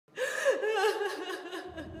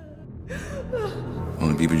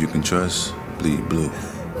people you can trust bleed blue.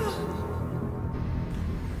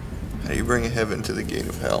 How do you bring heaven to the gate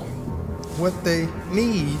of hell? What they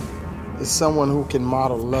need is someone who can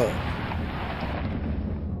model love.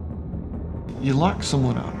 You lock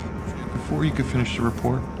someone up. Before you can finish the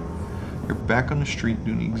report, you're back on the street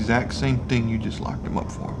doing the exact same thing you just locked them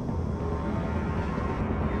up for.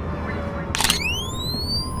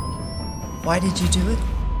 Why did you do it?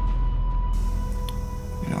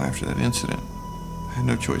 You know, after that incident, I had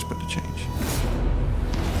no choice but to change.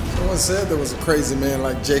 Someone said there was a crazy man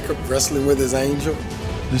like Jacob wrestling with his angel.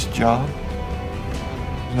 This job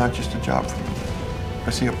is not just a job for me. If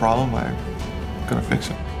I see a problem, I'm gonna fix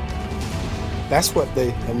it. That's what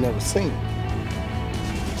they have never seen.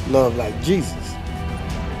 Love like Jesus.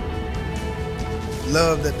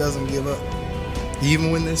 Love that doesn't give up.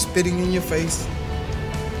 Even when they're spitting in your face,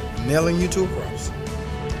 nailing you to a cross.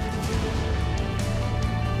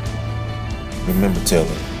 Remember, Taylor,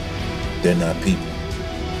 they're not people.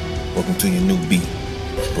 Welcome to your new beat,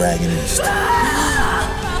 Bragg and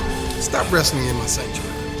Stop wrestling in my sanctuary.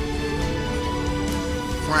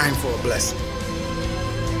 Crying for a blessing.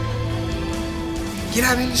 Get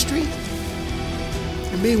out in the street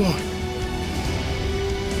and be one.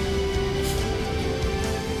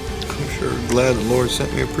 I'm sure glad the Lord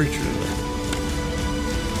sent me a preacher tonight.